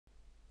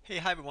Hey,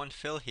 hi everyone,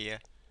 Phil here.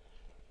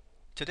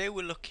 Today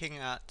we're looking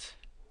at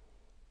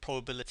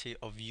probability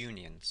of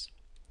unions.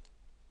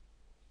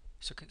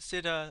 So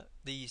consider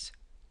these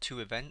two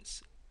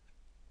events,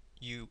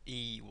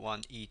 E1,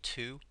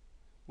 E2.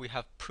 We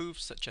have proved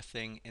such a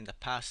thing in the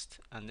past,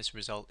 and this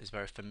result is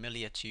very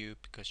familiar to you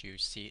because you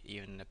see it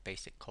even in a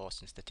basic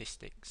course in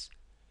statistics.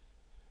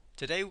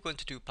 Today we're going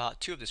to do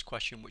part 2 of this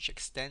question, which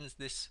extends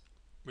this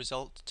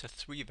result to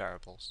 3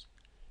 variables.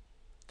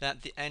 Then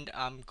at the end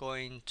I'm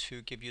going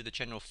to give you the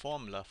general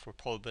formula for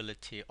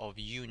probability of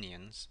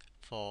unions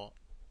for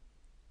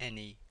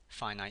any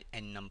finite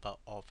n number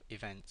of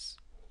events,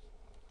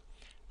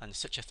 and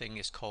such a thing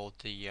is called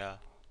the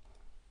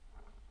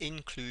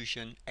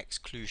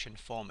inclusion-exclusion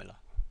formula.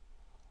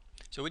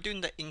 So we're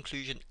doing the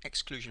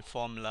inclusion-exclusion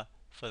formula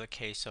for the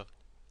case of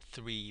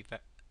three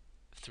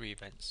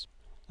events.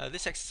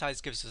 This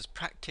exercise gives us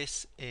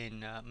practice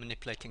in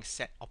manipulating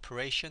set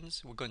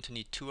operations. We're going to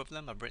need 2 of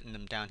them. I've written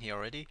them down here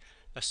already: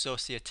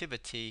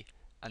 associativity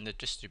and the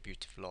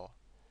distributive law.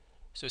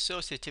 So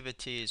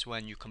associativity is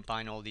when you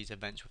combine all these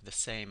events with the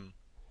same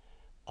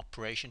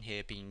operation,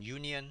 here being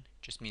union.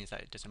 Just means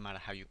that it doesn't matter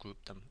how you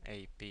group them,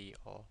 A, B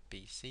or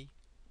B, C.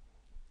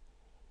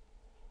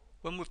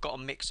 When we've got a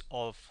mix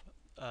of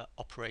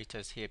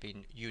operators, here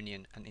being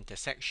union and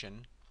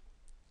intersection,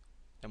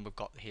 then we've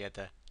got here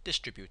the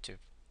distributive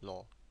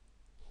law.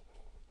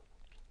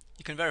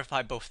 You can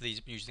verify both of these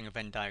using a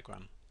Venn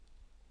diagram.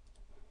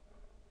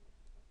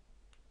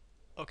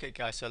 Okay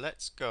guys, so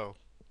let's go.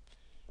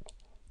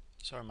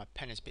 Sorry, my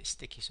pen is a bit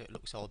sticky, so it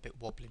looks all a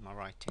bit wobbly, my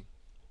writing.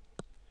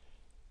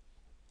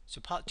 So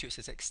part 2, it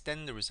says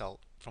extend the result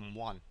from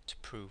 1 to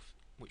prove,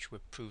 which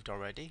we've proved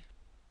already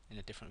in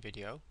a different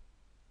video.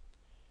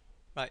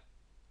 Right,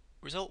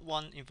 result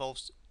 1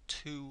 involves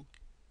 2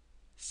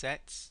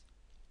 sets.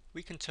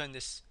 We can turn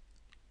this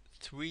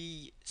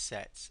 3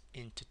 sets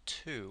into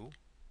 2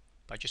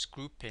 by just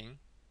grouping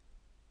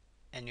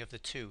any of the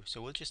 2.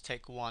 So we'll just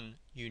take 1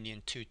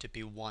 union 2 to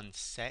be one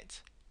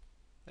set.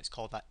 Let's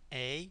call that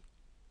A.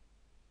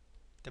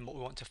 Then what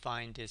we want to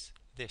find is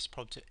this: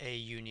 probability A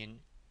union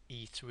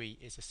E3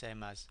 is the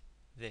same as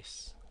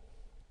this.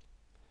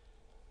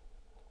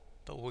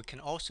 But we can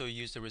also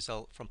use the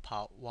result from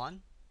part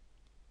 1,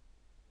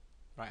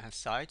 right hand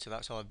side. So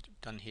that's all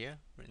I've done here,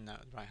 written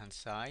that right hand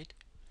side.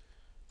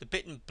 The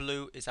bit in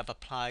blue is I've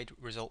applied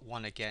result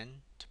 1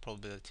 again to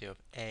probability of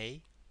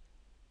A.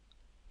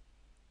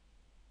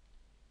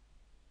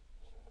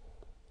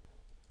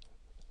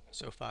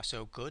 So far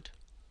so good.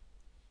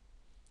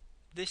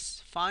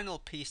 This final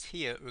piece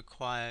here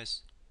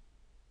requires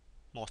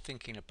more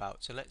thinking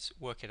about, so let's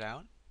work it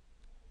out.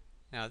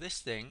 Now this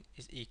thing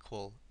is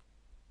equal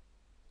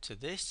to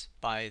this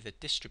by the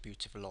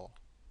distributive law.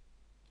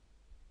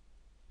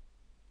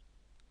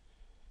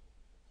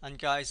 And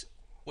guys,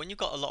 when you've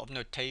got a lot of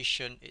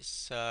notation,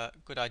 it's a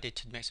good idea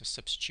to make some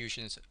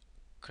substitutions,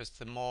 because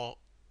the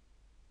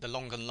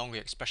longer and longer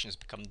your expressions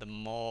become, the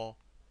more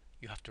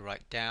you have to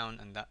write down,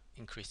 and that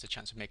increases the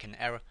chance of making an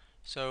error.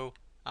 So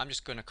I'm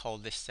just going to call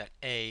this set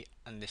A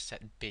and this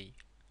set B.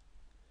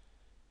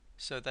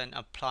 So then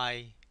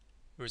apply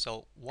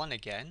result 1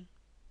 again.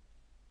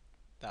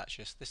 That's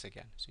just this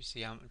again. So you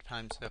see how many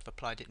times I've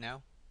applied it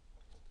now.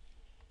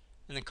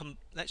 And then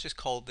let's just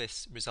call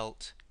this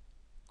result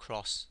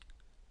cross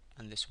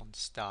and this one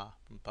star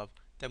from above.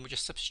 Then we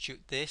just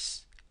substitute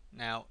this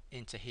now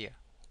into here,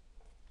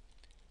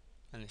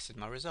 and this is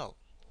my result.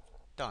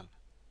 Done.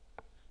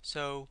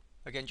 So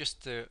again,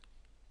 just to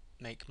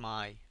make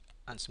my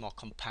answer more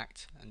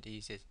compact and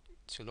easier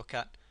to look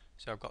at,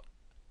 so I've got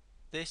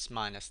this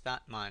minus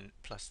that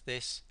plus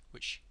this,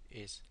 which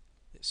is,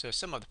 so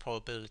sum of the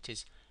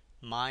probabilities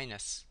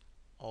minus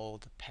all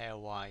the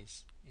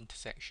pairwise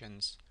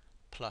intersections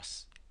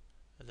plus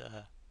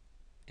the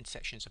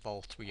intersections of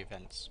all 3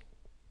 events.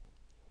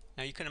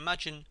 Now you can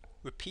imagine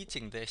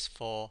repeating this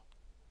for,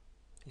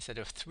 instead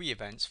of 3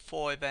 events,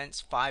 4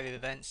 events, 5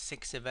 events,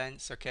 6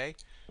 events. Okay,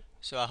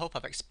 so I hope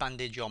I've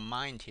expanded your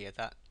mind here,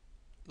 that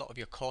a lot of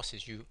your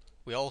courses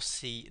we all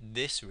see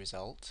this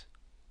result.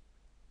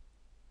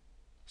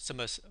 Some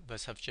of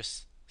us have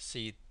just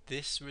see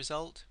this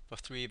result for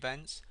 3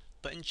 events,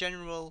 but in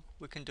general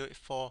we can do it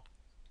for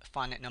a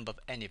finite number of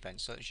n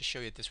events. So let's just show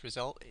you this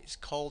result. It's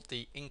called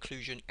the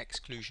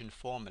inclusion-exclusion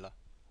formula.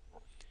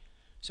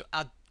 So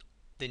add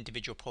the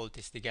individual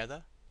probabilities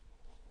together,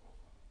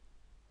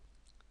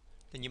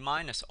 then you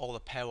minus all the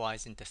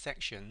pairwise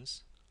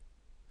intersections,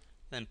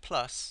 then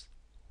plus,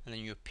 and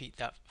then you repeat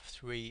that for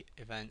 3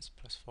 events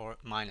plus 4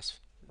 minus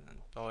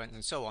 4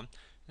 and so on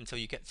until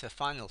you get to the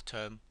final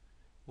term,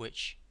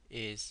 which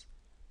is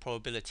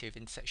probability of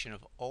intersection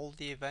of all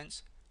the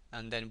events,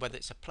 and then whether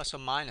it's a plus or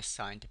minus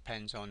sign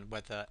depends on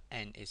whether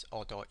n is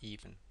odd or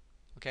even.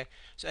 Okay,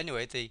 so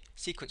anyway, the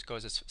series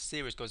goes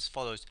as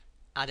follows: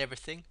 add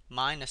everything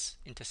minus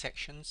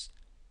intersections,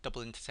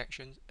 double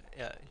intersections,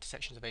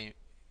 intersections of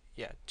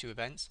 2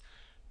 events,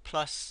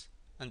 plus,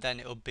 and then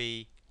it'll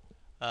be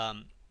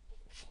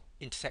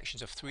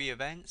intersections of 3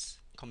 events,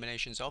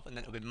 combinations of, and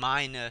then it'll be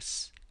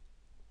minus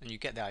and you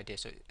get the idea.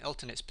 So it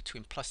alternates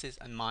between pluses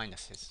and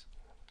minuses,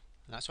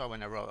 and that's why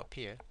when I wrote up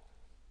here,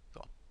 you've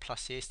got a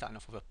plus here starting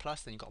off with a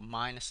plus, then you've got a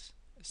minus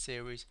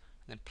series,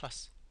 and then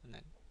plus, and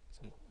then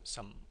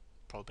some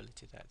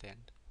probability there at the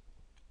end.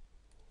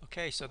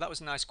 Okay, so that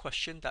was a nice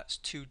question. That's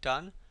 2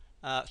 done.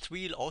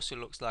 3 also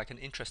looks like an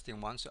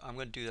interesting one, so I'm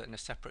going to do that in a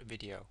separate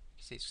video.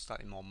 You see it's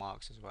slightly more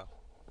marks as well.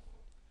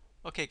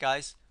 Okay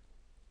guys,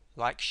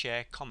 like,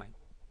 share, comment.